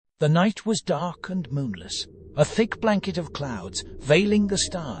The night was dark and moonless, a thick blanket of clouds veiling the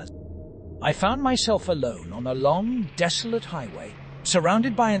stars. I found myself alone on a long, desolate highway,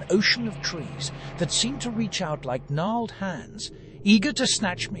 surrounded by an ocean of trees that seemed to reach out like gnarled hands, eager to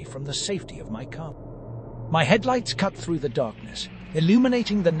snatch me from the safety of my car. My headlights cut through the darkness,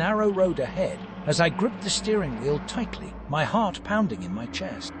 illuminating the narrow road ahead as I gripped the steering wheel tightly, my heart pounding in my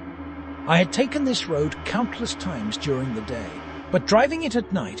chest. I had taken this road countless times during the day, but driving it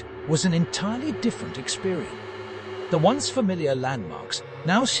at night was an entirely different experience. The once familiar landmarks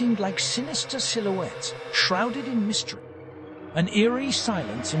now seemed like sinister silhouettes, shrouded in mystery. An eerie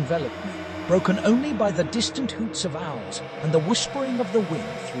silence enveloped me, broken only by the distant hoots of owls and the whispering of the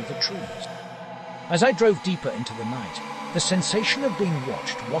wind through the trees. As I drove deeper into the night, the sensation of being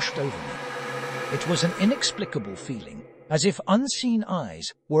watched washed over me. It was an inexplicable feeling, as if unseen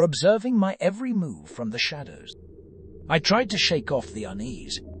eyes were observing my every move from the shadows. I tried to shake off the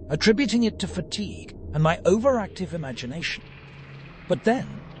unease, attributing it to fatigue and my overactive imagination. But then,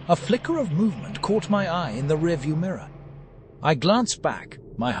 a flicker of movement caught my eye in the rearview mirror. I glanced back,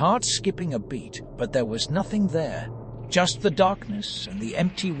 my heart skipping a beat, but there was nothing there, just the darkness and the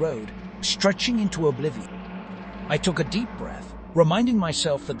empty road stretching into oblivion. I took a deep breath, reminding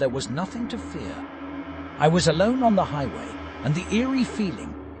myself that there was nothing to fear. I was alone on the highway, and the eerie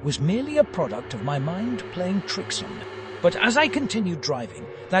feeling was merely a product of my mind playing tricks on me. But as I continued driving,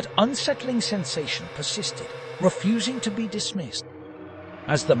 that unsettling sensation persisted, refusing to be dismissed.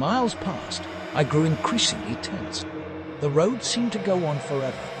 As the miles passed, I grew increasingly tense. The road seemed to go on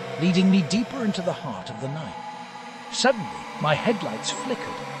forever, leading me deeper into the heart of the night. Suddenly, my headlights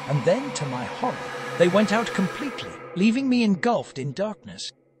flickered, and then, to my horror, they went out completely, leaving me engulfed in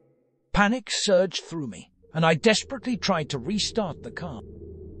darkness. Panic surged through me, and I desperately tried to restart the car.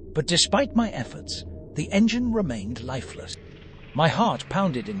 But despite my efforts, the engine remained lifeless. My heart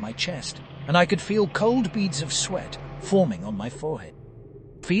pounded in my chest, and I could feel cold beads of sweat forming on my forehead.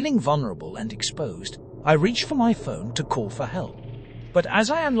 Feeling vulnerable and exposed, I reached for my phone to call for help. But as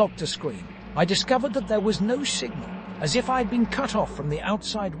I unlocked the screen, I discovered that there was no signal, as if I had been cut off from the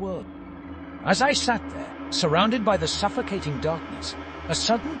outside world. As I sat there, surrounded by the suffocating darkness, a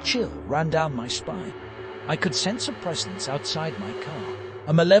sudden chill ran down my spine. I could sense a presence outside my car,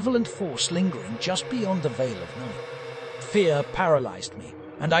 a malevolent force lingering just beyond the veil of night. Fear paralyzed me,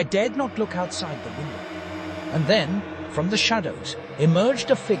 and I dared not look outside the window. And then, from the shadows, emerged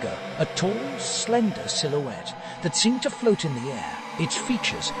a figure, a tall, slender silhouette that seemed to float in the air, its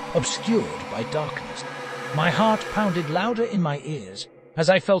features obscured by darkness. My heart pounded louder in my ears as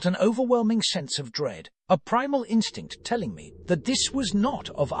I felt an overwhelming sense of dread, a primal instinct telling me that this was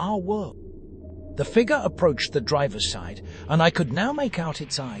not of our world. The figure approached the driver's side, and I could now make out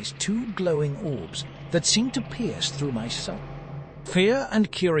its eyes, two glowing orbs that seemed to pierce through my soul. Fear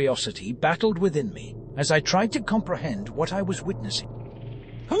and curiosity battled within me as I tried to comprehend what I was witnessing.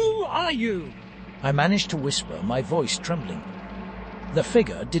 "Who are you?" I managed to whisper, my voice trembling. The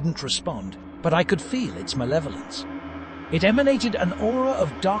figure didn't respond, but I could feel its malevolence. It emanated an aura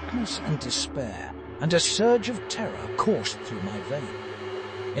of darkness and despair, and a surge of terror coursed through my veins.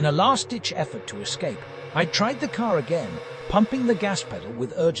 In a last-ditch effort to escape, I tried the car again, pumping the gas pedal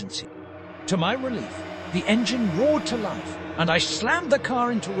with urgency. To my relief, the engine roared to life, and I slammed the car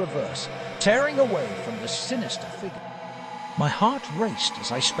into reverse, tearing away from the sinister figure. My heart raced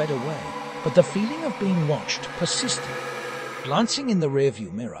as I sped away, but the feeling of being watched persisted. Glancing in the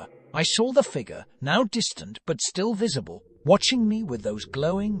rearview mirror, I saw the figure, now distant but still visible, watching me with those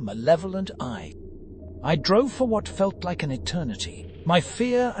glowing, malevolent eyes. I drove for what felt like an eternity, my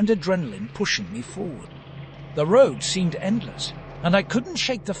fear and adrenaline pushing me forward. The road seemed endless, and I couldn't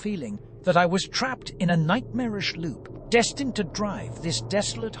shake the feeling that I was trapped in a nightmarish loop, destined to drive this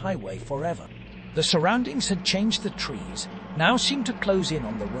desolate highway forever. The surroundings had changed. The trees now seemed to close in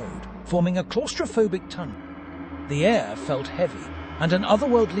on the road, forming a claustrophobic tunnel. The air felt heavy, and an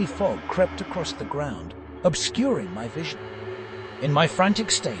otherworldly fog crept across the ground, obscuring my vision. In my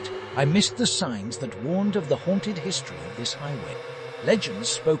frantic state, I missed the signs that warned of the haunted history of this highway. Legends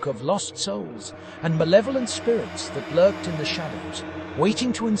spoke of lost souls and malevolent spirits that lurked in the shadows,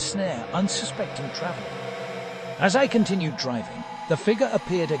 waiting to ensnare unsuspecting travelers. As I continued driving, the figure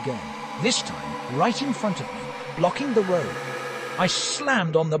appeared again, this time right in front of me, blocking the road. I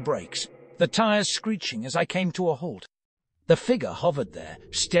slammed on the brakes, the tires screeching as I came to a halt. The figure hovered there,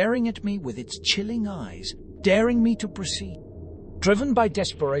 staring at me with its chilling eyes, daring me to proceed. Driven by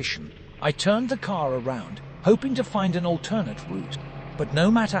desperation, I turned the car around, hoping to find an alternate route. But no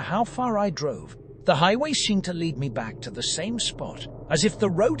matter how far I drove, the highway seemed to lead me back to the same spot, as if the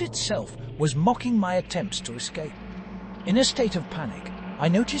road itself was mocking my attempts to escape. In a state of panic, I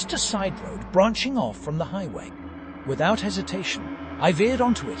noticed a side road branching off from the highway. Without hesitation, I veered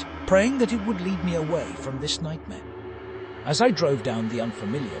onto it, praying that it would lead me away from this nightmare. As I drove down the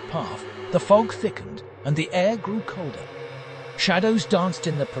unfamiliar path, the fog thickened and the air grew colder. Shadows danced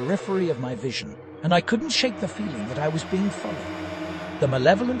in the periphery of my vision, and I couldn't shake the feeling that I was being followed. The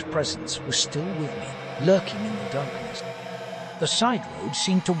malevolent presence was still with me, lurking in the darkness. The side road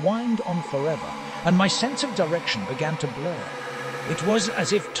seemed to wind on forever, and my sense of direction began to blur. It was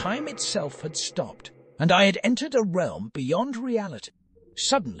as if time itself had stopped, and I had entered a realm beyond reality.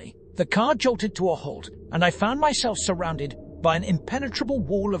 Suddenly, the car jolted to a halt, and I found myself surrounded by an impenetrable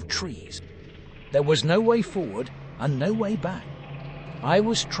wall of trees. There was no way forward and no way back. I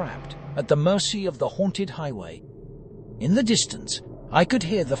was trapped at the mercy of the haunted highway. In the distance, I could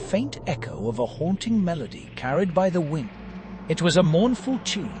hear the faint echo of a haunting melody carried by the wind. It was a mournful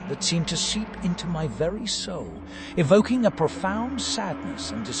tune that seemed to seep into my very soul, evoking a profound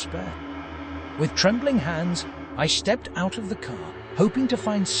sadness and despair. With trembling hands, I stepped out of the car, hoping to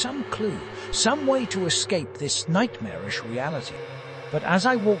find some clue, some way to escape this nightmarish reality. But as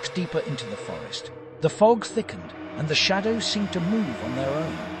I walked deeper into the forest, the fog thickened and the shadows seemed to move on their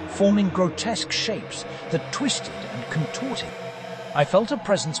own, forming grotesque shapes that twisted and contorted. I felt a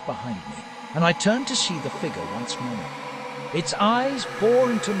presence behind me, and I turned to see the figure once more. Its eyes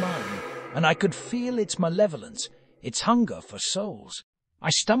bore into mine, and I could feel its malevolence, its hunger for souls. I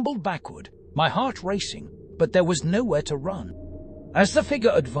stumbled backward, my heart racing, but there was nowhere to run. As the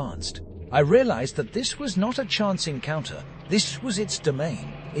figure advanced, I realized that this was not a chance encounter. This was its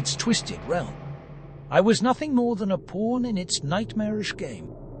domain, its twisted realm. I was nothing more than a pawn in its nightmarish game.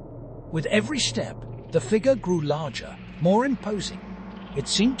 With every step, the figure grew larger, more imposing. It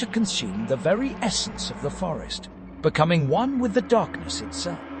seemed to consume the very essence of the forest, becoming one with the darkness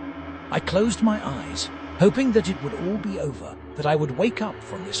itself. I closed my eyes, hoping that it would all be over, that I would wake up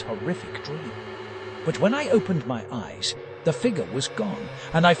from this horrific dream. But when I opened my eyes, the figure was gone,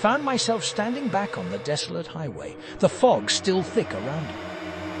 and I found myself standing back on the desolate highway, the fog still thick around me.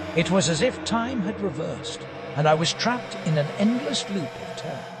 It was as if time had reversed, and I was trapped in an endless loop of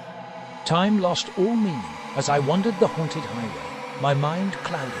terror. Time lost all meaning as I wandered the haunted highway, my mind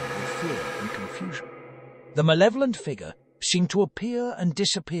clouded with fear and confusion. The malevolent figure seemed to appear and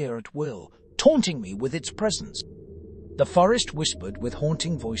disappear at will, taunting me with its presence. The forest whispered with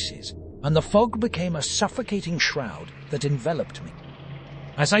haunting voices, and the fog became a suffocating shroud that enveloped me.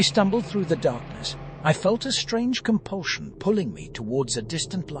 As I stumbled through the darkness, I felt a strange compulsion pulling me towards a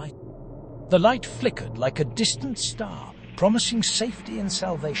distant light. The light flickered like a distant star, promising safety and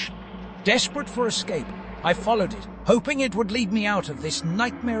salvation. Desperate for escape, I followed it, hoping it would lead me out of this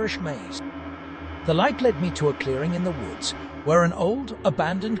nightmarish maze. The light led me to a clearing in the woods, where an old,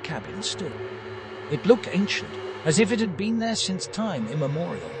 abandoned cabin stood. It looked ancient, as if it had been there since time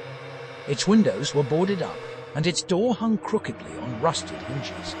immemorial. Its windows were boarded up, and its door hung crookedly on rusted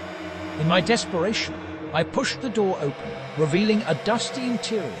hinges. In my desperation, I pushed the door open, revealing a dusty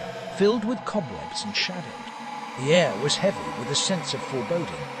interior filled with cobwebs and shadows. The air was heavy with a sense of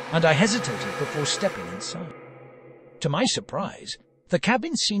foreboding, and I hesitated before stepping inside. To my surprise, the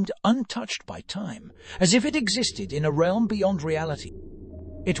cabin seemed untouched by time, as if it existed in a realm beyond reality.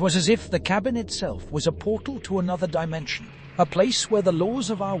 It was as if the cabin itself was a portal to another dimension, a place where the laws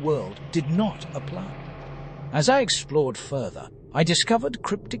of our world did not apply. As I explored further, I discovered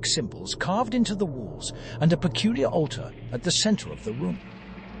cryptic symbols carved into the walls and a peculiar altar at the center of the room.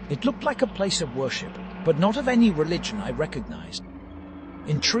 It looked like a place of worship, but not of any religion I recognized.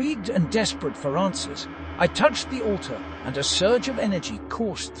 Intrigued and desperate for answers, I touched the altar and a surge of energy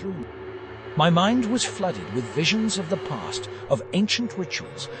coursed through me. My mind was flooded with visions of the past, of ancient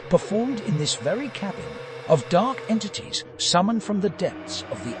rituals performed in this very cabin, of dark entities summoned from the depths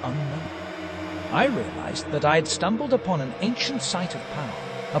of the unknown. I realized that I had stumbled upon an ancient site of power,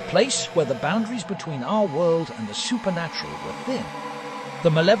 a place where the boundaries between our world and the supernatural were thin.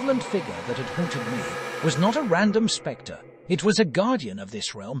 The malevolent figure that had haunted me was not a random spectre. It was a guardian of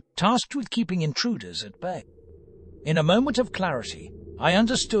this realm, tasked with keeping intruders at bay. In a moment of clarity, I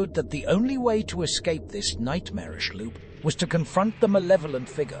understood that the only way to escape this nightmarish loop was to confront the malevolent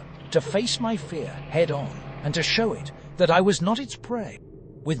figure, to face my fear head on, and to show it that I was not its prey.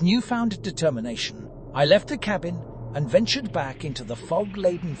 With newfound determination, I left the cabin and ventured back into the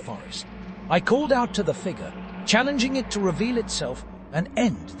fog-laden forest. I called out to the figure, challenging it to reveal itself and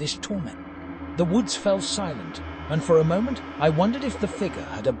end this torment. The woods fell silent, and for a moment I wondered if the figure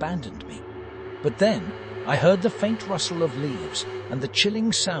had abandoned me. But then I heard the faint rustle of leaves and the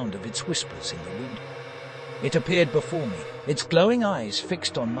chilling sound of its whispers in the wind. It appeared before me, its glowing eyes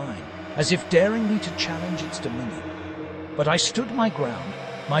fixed on mine, as if daring me to challenge its dominion. but I stood my ground,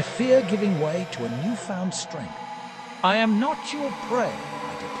 my fear giving way to a newfound strength. "I am not your prey,"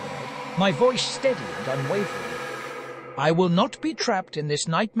 I declared, my voice steady and unwavering. "I will not be trapped in this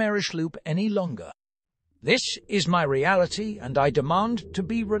nightmarish loop any longer. This is my reality, and I demand to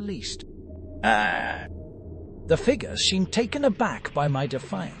be released." The figure seemed taken aback by my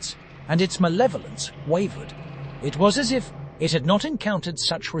defiance, and its malevolence wavered. It was as if it had not encountered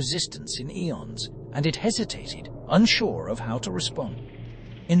such resistance in eons, and it hesitated, unsure of how to respond.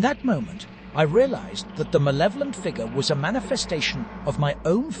 In that moment, I realized that the malevolent figure was a manifestation of my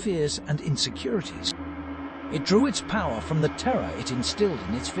own fears and insecurities. It drew its power from the terror it instilled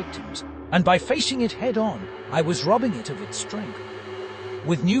in its victims, and by facing it head-on, I was robbing it of its strength.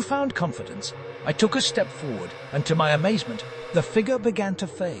 With newfound confidence, I took a step forward, and to my amazement, the figure began to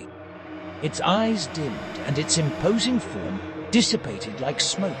fade. Its eyes dimmed, and its imposing form dissipated like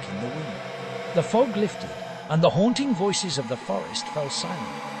smoke in the wind. The fog lifted, and the haunting voices of the forest fell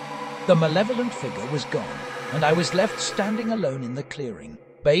silent. The malevolent figure was gone, and I was left standing alone in the clearing,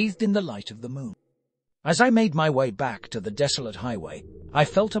 bathed in the light of the moon. As I made my way back to the desolate highway, I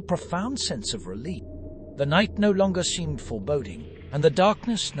felt a profound sense of relief. The night no longer seemed foreboding, and the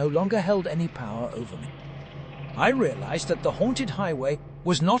darkness no longer held any power over me. I realized that the haunted highway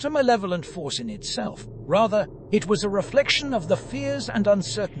was not a malevolent force in itself. Rather, it was a reflection of the fears and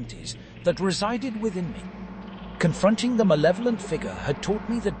uncertainties that resided within me. Confronting the malevolent figure had taught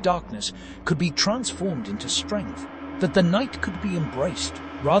me that darkness could be transformed into strength, that the night could be embraced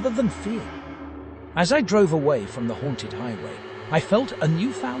rather than feared. As I drove away from the haunted highway, I felt a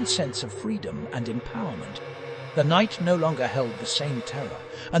newfound sense of freedom and empowerment. The night no longer held the same terror,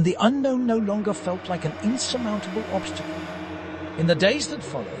 and the unknown no longer felt like an insurmountable obstacle. In the days that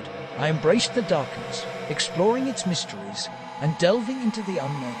followed, I embraced the darkness, exploring its mysteries and delving into the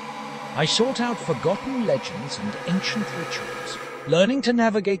unknown. I sought out forgotten legends and ancient rituals, learning to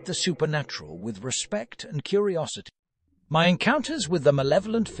navigate the supernatural with respect and curiosity. My encounters with the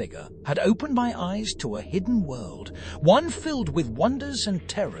malevolent figure had opened my eyes to a hidden world, one filled with wonders and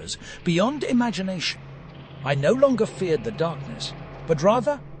terrors beyond imagination. I no longer feared the darkness, but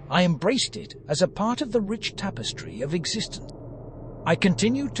rather I embraced it as a part of the rich tapestry of existence. I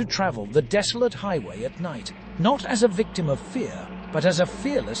continued to travel the desolate highway at night, not as a victim of fear, but as a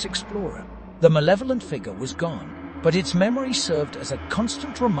fearless explorer. The malevolent figure was gone, but its memory served as a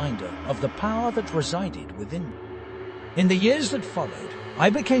constant reminder of the power that resided within me. In the years that followed, I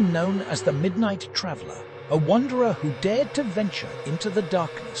became known as the Midnight Traveler, a wanderer who dared to venture into the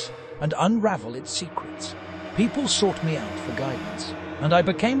darkness and unravel its secrets. People sought me out for guidance, and I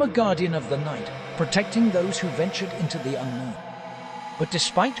became a guardian of the night, protecting those who ventured into the unknown. But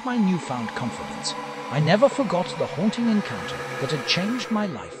despite my newfound confidence, I never forgot the haunting encounter that had changed my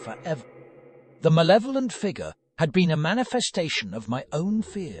life forever. The malevolent figure had been a manifestation of my own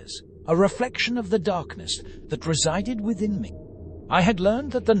fears, a reflection of the darkness that resided within me. I had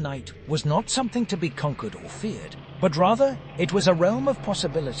learned that the night was not something to be conquered or feared, but rather it was a realm of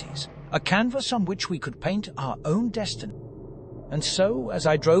possibilities, a canvas on which we could paint our own destiny. And so, as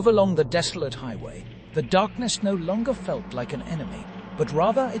I drove along the desolate highway, the darkness no longer felt like an enemy, but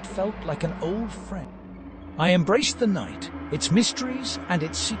rather it felt like an old friend. I embraced the night, its mysteries and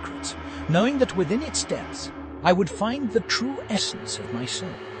its secrets, knowing that within its depths I would find the true essence of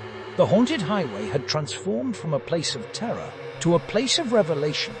myself. The haunted highway had transformed from a place of terror to a place of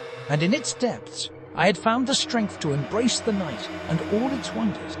revelation, and in its depths I had found the strength to embrace the night and all its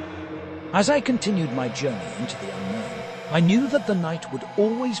wonders. As I continued my journey into the unknown, I knew that the night would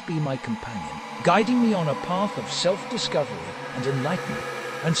always be my companion, guiding me on a path of self-discovery and enlightenment.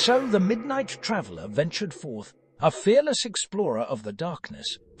 And so the Midnight Traveler ventured forth, a fearless explorer of the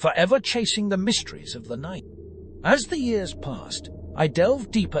darkness, forever chasing the mysteries of the night. As the years passed, I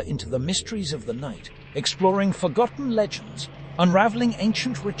delved deeper into the mysteries of the night, exploring forgotten legends, unraveling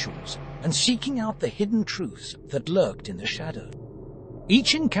ancient rituals, and seeking out the hidden truths that lurked in the shadows.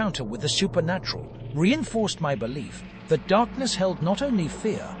 Each encounter with the supernatural reinforced my belief that darkness held not only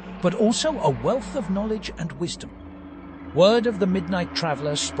fear, but also a wealth of knowledge and wisdom. Word of the Midnight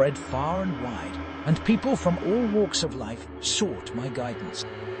Traveler spread far and wide, and people from all walks of life sought my guidance.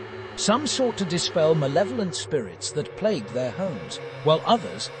 Some sought to dispel malevolent spirits that plagued their homes, while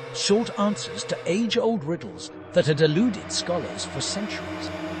others sought answers to age-old riddles that had eluded scholars for centuries.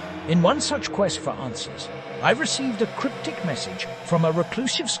 In one such quest for answers, I received a cryptic message from a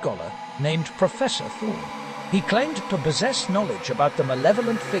reclusive scholar named Professor Thorne. He claimed to possess knowledge about the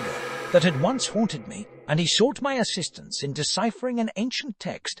malevolent figure that had once haunted me, and he sought my assistance in deciphering an ancient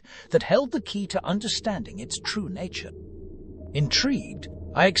text that held the key to understanding its true nature. Intrigued,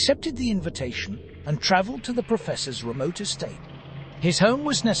 I accepted the invitation and traveled to the professor's remote estate. His home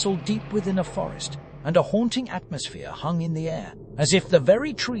was nestled deep within a forest, and a haunting atmosphere hung in the air, as if the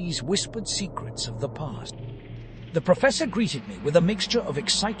very trees whispered secrets of the past. The professor greeted me with a mixture of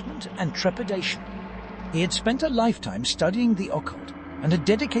excitement and trepidation. He had spent a lifetime studying the occult and had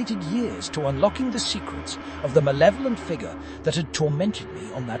dedicated years to unlocking the secrets of the malevolent figure that had tormented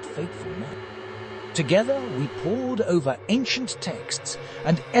me on that fateful night. Together we pored over ancient texts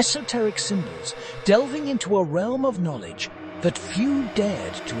and esoteric symbols, delving into a realm of knowledge that few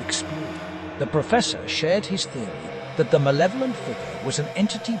dared to explore. The professor shared his theory that the malevolent figure was an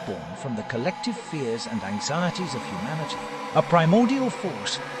entity born from the collective fears and anxieties of humanity, a primordial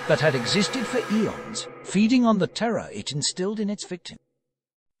force that had existed for eons, feeding on the terror it instilled in its victims.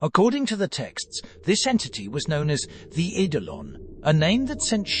 According to the texts, this entity was known as the Eidolon, a name that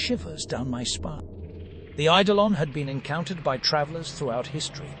sent shivers down my spine. The Eidolon had been encountered by travelers throughout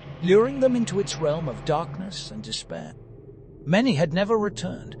history, luring them into its realm of darkness and despair. Many had never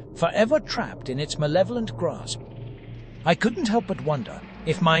returned, forever trapped in its malevolent grasp. I couldn't help but wonder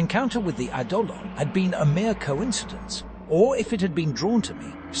if my encounter with the Eidolon had been a mere coincidence, or if it had been drawn to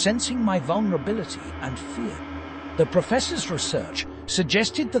me, sensing my vulnerability and fear. The professor's research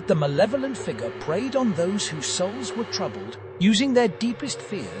suggested that the malevolent figure preyed on those whose souls were troubled, using their deepest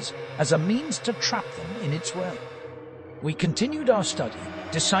fears as a means to trap them in its realm. We continued our study,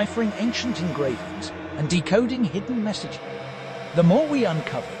 deciphering ancient engravings and decoding hidden messages. The more we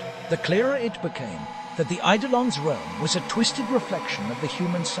uncovered, the clearer it became that the Eidolon's realm was a twisted reflection of the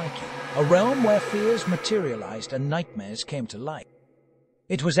human psyche, a realm where fears materialized and nightmares came to life.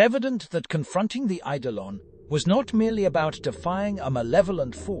 It was evident that confronting the Eidolon was not merely about defying a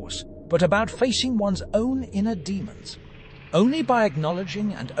malevolent force, but about facing one's own inner demons. Only by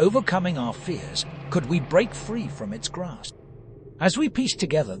acknowledging and overcoming our fears could we break free from its grasp. As we pieced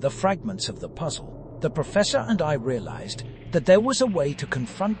together the fragments of the puzzle, the professor and I realized that there was a way to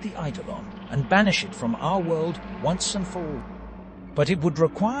confront the Eidolon and banish it from our world once and for all. But it would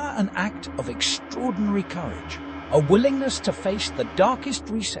require an act of extraordinary courage, a willingness to face the darkest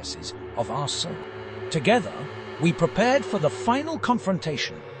recesses of our soul. Together, we prepared for the final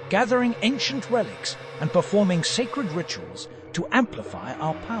confrontation, gathering ancient relics and performing sacred rituals to amplify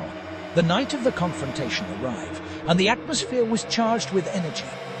our power. The night of the confrontation arrived, and the atmosphere was charged with energy,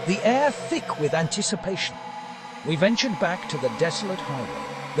 the air thick with anticipation. We ventured back to the desolate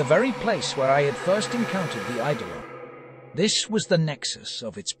highway, the very place where I had first encountered the Eidolon. This was the nexus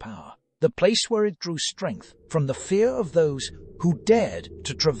of its power, the place where it drew strength from the fear of those who dared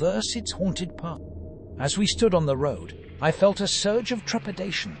to traverse its haunted path. As we stood on the road, I felt a surge of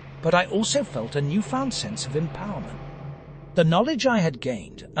trepidation, but I also felt a newfound sense of empowerment. The knowledge I had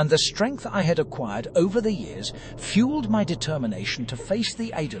gained and the strength I had acquired over the years fueled my determination to face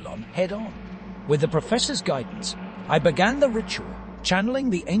the Eidolon head-on. With the professor's guidance, I began the ritual, channeling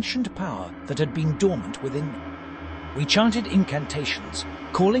the ancient power that had been dormant within me. We chanted incantations,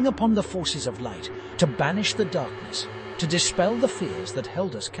 calling upon the forces of light to banish the darkness, to dispel the fears that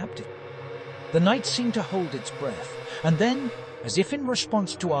held us captive. The night seemed to hold its breath, and then, as if in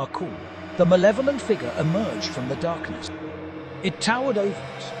response to our call, the malevolent figure emerged from the darkness. It towered over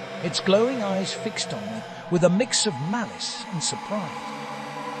us, its glowing eyes fixed on me with a mix of malice and surprise.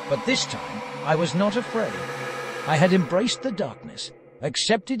 But this time, I was not afraid. I had embraced the darkness,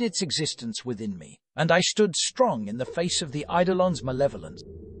 accepted its existence within me, and I stood strong in the face of the Eidolon's malevolence.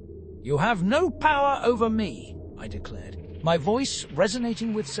 "You have no power over me," I declared, my voice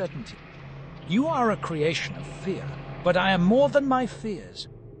resonating with certainty. "You are a creation of fear, but I am more than my fears.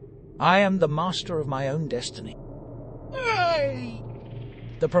 I am the master of my own destiny." Hey!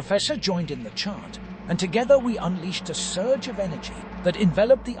 The professor joined in the chant, and together we unleashed a surge of energy that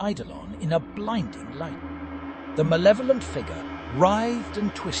enveloped the Eidolon in a blinding light. The malevolent figure writhed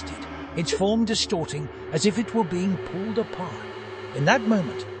and twisted, its form distorting as if it were being pulled apart. In that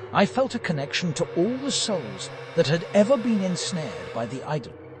moment, I felt a connection to all the souls that had ever been ensnared by the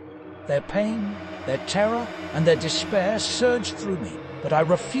Eidolon. Their pain, their terror, and their despair surged through me, but I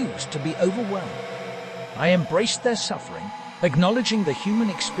refused to be overwhelmed. I embraced their suffering, acknowledging the human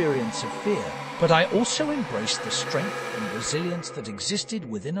experience of fear, but I also embraced the strength and resilience that existed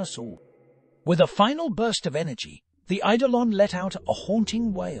within us all. With a final burst of energy, the Eidolon let out a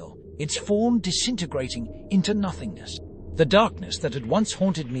haunting wail, its form disintegrating into nothingness. The darkness that had once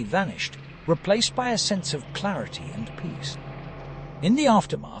haunted me vanished, replaced by a sense of clarity and peace. In the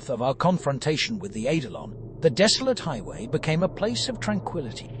aftermath of our confrontation with the Eidolon, the desolate highway became a place of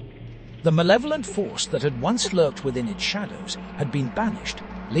tranquility. The malevolent force that had once lurked within its shadows had been banished,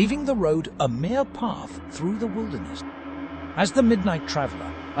 leaving the road a mere path through the wilderness. As the midnight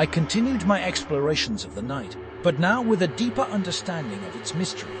traveler, I continued my explorations of the night, but now with a deeper understanding of its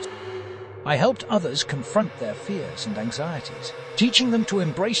mysteries. I helped others confront their fears and anxieties, teaching them to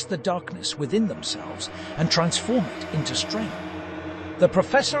embrace the darkness within themselves and transform it into strength. The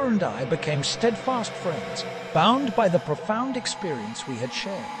professor and I became steadfast friends, bound by the profound experience we had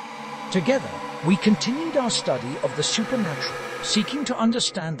shared. Together, we continued our study of the supernatural, seeking to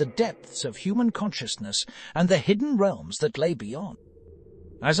understand the depths of human consciousness and the hidden realms that lay beyond.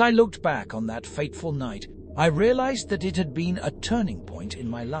 As I looked back on that fateful night, I realized that it had been a turning point in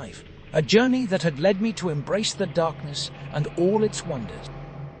my life, a journey that had led me to embrace the darkness and all its wonders.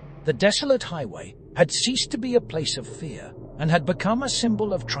 The desolate highway had ceased to be a place of fear and had become a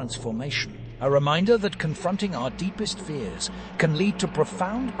symbol of transformation, a reminder that confronting our deepest fears can lead to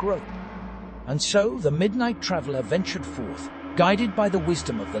profound growth. And so the midnight traveler ventured forth, guided by the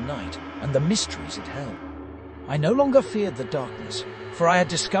wisdom of the night and the mysteries it held. I no longer feared the darkness, for I had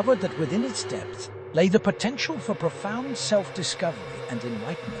discovered that within its depths lay the potential for profound self-discovery and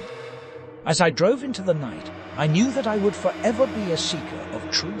enlightenment. As I drove into the night, I knew that I would forever be a seeker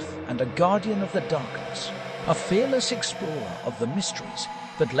of truth and a guardian of the darkness, a fearless explorer of the mysteries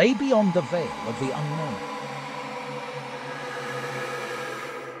that lay beyond the veil of the unknown.